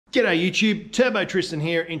G'day YouTube, Turbo Tristan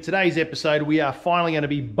here. In today's episode, we are finally going to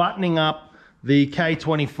be buttoning up the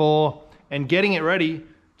K24 and getting it ready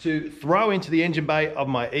to throw into the engine bay of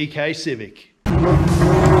my EK Civic.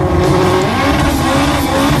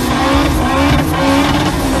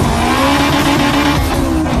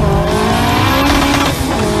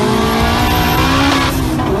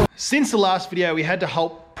 Since the last video, we had to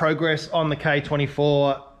halt progress on the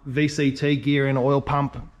K24 VCT gear and oil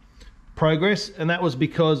pump progress, and that was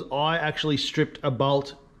because I actually stripped a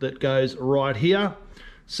bolt that goes right here.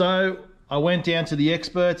 So I went down to the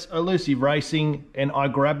experts, Elusive Racing, and I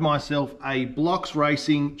grabbed myself a Blocks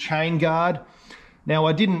Racing chain guard. Now,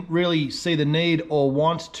 I didn't really see the need or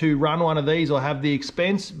want to run one of these or have the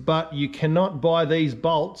expense, but you cannot buy these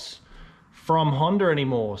bolts from Honda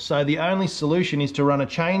anymore. So the only solution is to run a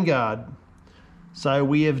chain guard. So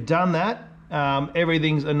we have done that.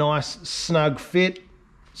 Everything's a nice snug fit.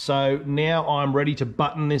 So now I'm ready to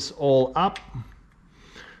button this all up.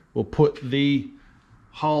 We'll put the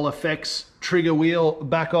Hole Effects trigger wheel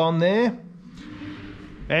back on there.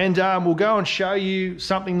 And we'll go and show you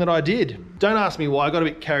something that I did. Don't ask me why, I got a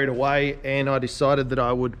bit carried away and I decided that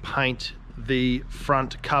I would paint the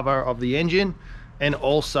front cover of the engine and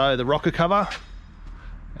also the rocker cover.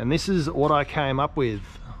 And this is what I came up with.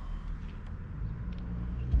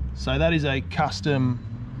 So that is a custom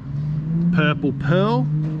purple pearl.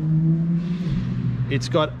 It's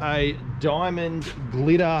got a diamond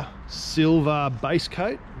glitter silver base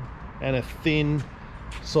coat and a thin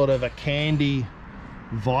sort of a candy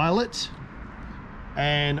violet,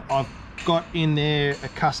 and I've got in there a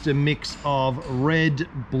custom mix of red,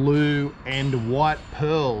 blue and white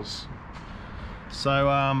pearls. So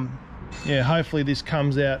yeah, hopefully this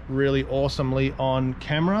comes out really awesomely on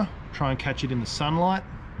camera. Try and catch it in the sunlight.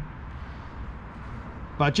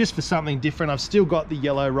 But just for something different, I've still got the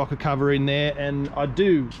yellow rocker cover in there and I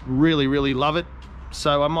do really love it.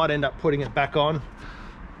 So I might end up putting it back on,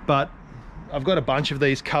 but I've got a bunch of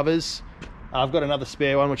these covers. I've got another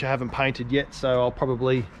spare one which I haven't painted yet, so I'll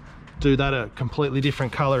probably do that a completely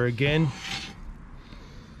different color again.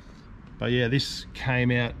 But yeah, this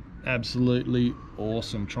came out absolutely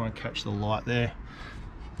awesome. Try and catch the light there.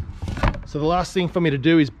 So the last thing for me to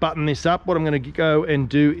do is button this up. What I'm going to go and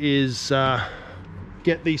do is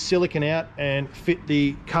get the silicone out and fit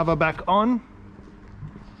the cover back on.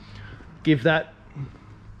 Give that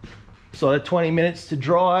sort of 20 minutes to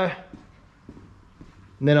dry.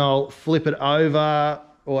 And then I'll flip it over,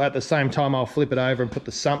 or at the same time I'll flip it over and put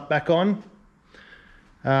the sump back on.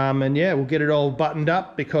 And yeah, we'll get it all buttoned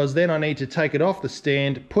up, because then I need to take it off the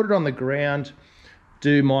stand, put it on the ground,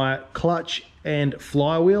 do my clutch and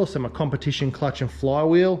flywheel, so my competition clutch and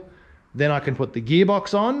flywheel. Then I can put the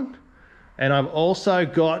gearbox on. And I've also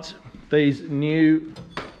got these new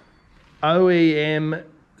OEM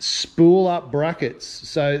spool up brackets.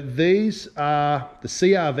 So these are the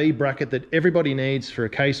CRV bracket that everybody needs for a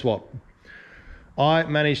K-Swap. I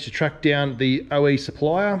managed to track down the OE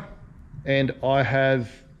supplier and I have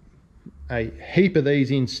a heap of these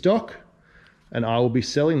in stock, and I will be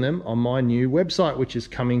selling them on my new website, which is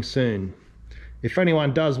coming soon. If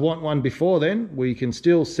anyone does want one before then, we can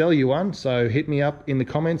still sell you one, so hit me up in the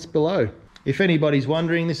comments below. If anybody's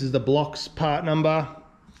wondering, this is the Blocks part number.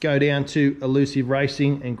 Go down to Elusive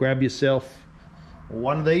Racing and grab yourself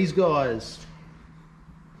one of these guys.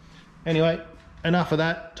 Anyway, enough of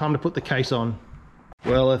that, time to put the case on.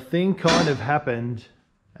 Well, a thing kind of happened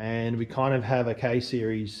and we kind of have a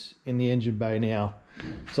K-series in the engine bay now.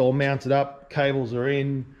 It's all mounted up, cables are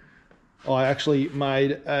in. I actually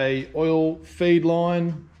made a oil feed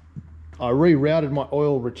line. I rerouted my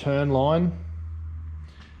oil return line.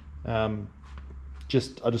 I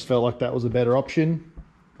just felt like that was a better option.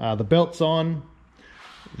 The belt's on.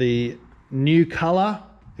 The new color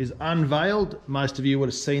is unveiled. Most of you would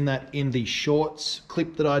have seen that in the shorts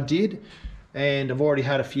clip that I did, and I've already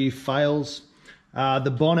had a few fails.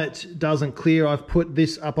 The bonnet doesn't clear. I've put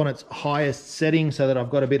this up on its highest setting so that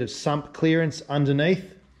I've got a bit of sump clearance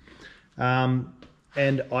underneath.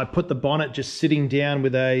 And I put the bonnet just sitting down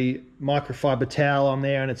with a microfiber towel on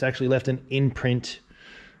there, and it's actually left an imprint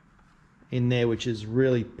in there, which is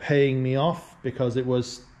really peeing me off because it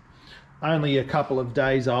was only a couple of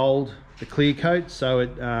days old, the clear coat, so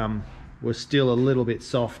it was still a little bit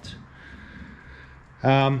soft.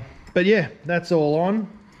 But yeah, that's all on.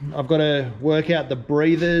 I've got to work out the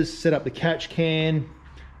breathers, set up the catch can,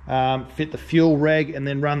 fit the fuel reg, and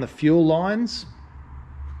then run the fuel lines.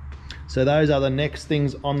 So those are the next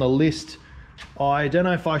things on the list. I don't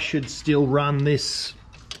know if I should still run this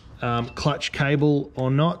clutch cable or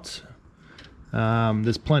not.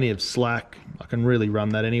 There's plenty of slack. I can really run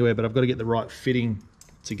that anywhere, but I've got to get the right fitting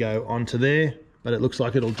to go onto there, but it looks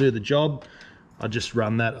like it'll do the job. I just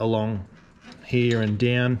run that along here and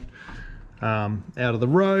down out of the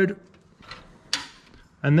road.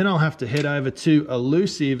 And then I'll have to head over to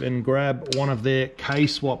Elusive and grab one of their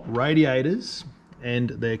Kswap radiators and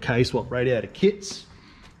their Kswap radiator kits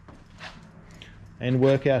and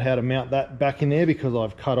work out how to mount that back in there, because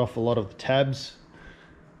I've cut off a lot of the tabs,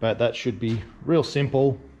 but that should be real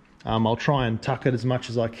simple. I'll try and tuck it as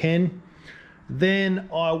much as I can. Then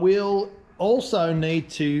I will also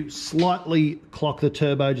need to slightly clock the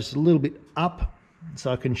turbo just a little bit up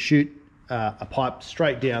so I can shoot a pipe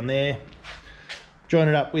straight down there. Join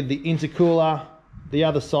it up with the intercooler. The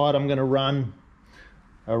other side I'm going to run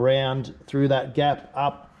around through that gap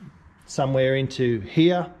up somewhere into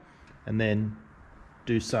here, and then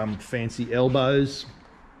do some fancy elbows.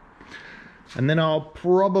 And then I'll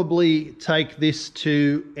probably take this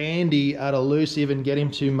to Andy at Elusive and get him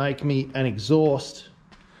to make me an exhaust,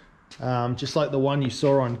 just like the one you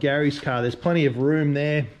saw on Gary's car. There's plenty of room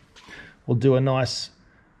there. We'll do a nice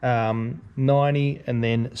 90 and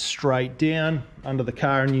then straight down under the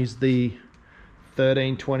car and use the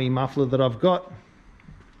 1320 muffler that I've got.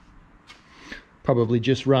 Probably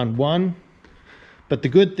just run one. But the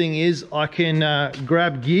good thing is I can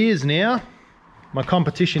grab gears now. My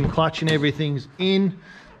competition clutch and everything's in.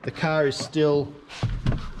 The car is still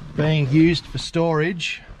being used for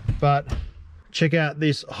storage, but check out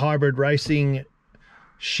this hybrid racing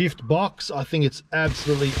shift box. I think it's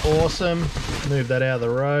absolutely awesome. Move that out of the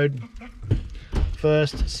road.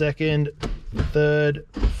 First, second, third,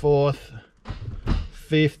 fourth,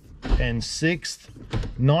 fifth, and sixth.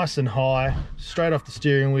 Nice and high, straight off the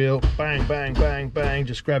steering wheel. Bang, bang, bang, bang,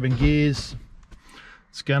 just grabbing gears.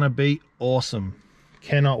 It's gonna be awesome.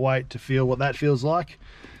 Cannot wait to feel what that feels like.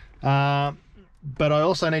 But I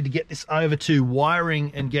also need to get this over to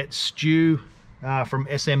wiring and get Stu from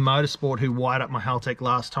SM Motorsport, who wired up my Haltech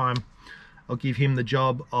last time. I'll give him the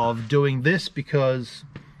job of doing this, because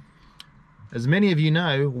as many of you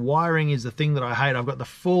know, wiring is the thing that I hate. I've got the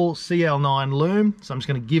full CL9 loom, so I'm just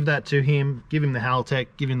going to give that to him, give him the Haltech,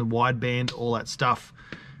 give him the wideband, all that stuff,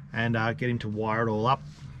 and get him to wire it all up,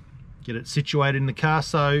 get it situated in the car.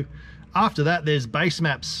 So after that, there's base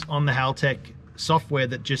maps on the Haltech software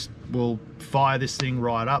that just will fire this thing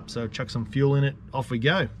right up. So chuck some fuel in it, off we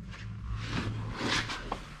go.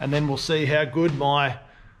 And then we'll see how good my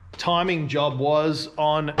timing job was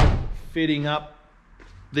on fitting up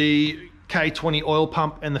the K20 oil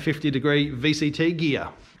pump and the 50-degree VCT gear.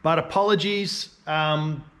 But apologies,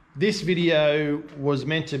 this video was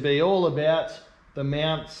meant to be all about the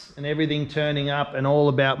mounts and everything turning up and all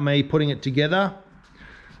about me putting it together.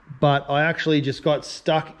 But I actually just got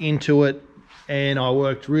stuck into it and I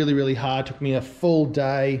worked really, really hard. It took me a full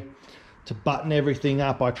day to button everything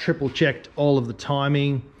up. I triple checked all of the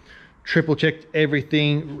timing, triple checked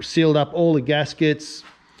everything, sealed up all the gaskets,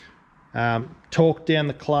 torqued down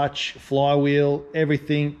the clutch, flywheel,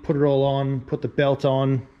 everything, put it all on, put the belt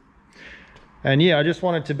on. And yeah, I just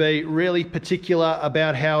wanted to be really particular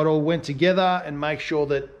about how it all went together and make sure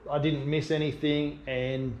that I didn't miss anything.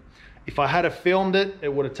 And if I had have filmed it,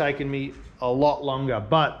 it would have taken me a lot longer.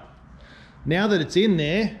 But now that it's in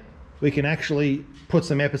there, we can actually put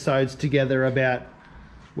some episodes together about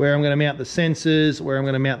where I'm going to mount the sensors, where I'm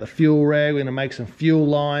going to mount the fuel rag. We're going to make some fuel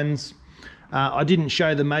lines. I didn't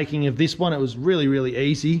show the making of this one. It was really, really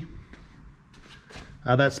easy.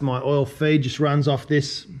 That's my oil feed, just runs off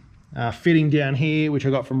this fitting down here, which I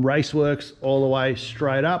got from Raceworks, all the way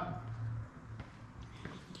straight up.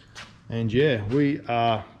 And yeah, we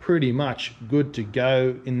are pretty much good to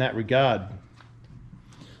go in that regard.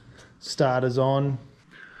 Starters on.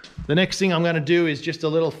 The next thing I'm going to do is just a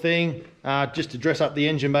little thing, just to dress up the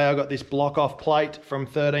engine bay. I got this block off plate from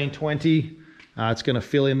 1320. It's going to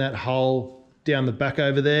fill in that hole down the back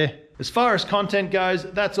over there. As far as content goes,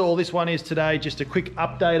 that's all this one is today, just a quick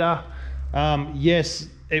updater. Yes,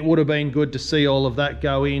 it would have been good to see all of that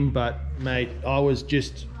go in, but mate, I was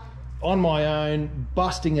just on my own,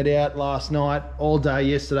 busting it out last night, all day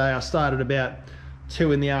yesterday. I started about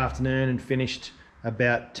 2 in the afternoon and finished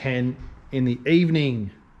about 10 in the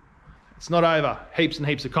evening. It's not over. Heaps and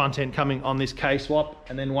heaps of content coming on this Kswap,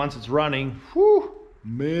 and then once it's running, whew,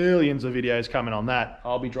 millions of videos coming on that.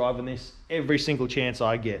 I'll be driving this every single chance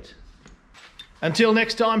I get. Until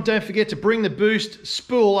next time, don't forget to bring the boost,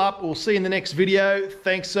 spool up. We'll see you in the next video.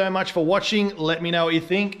 Thanks so much for watching. Let me know what you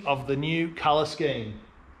think of the new color scheme.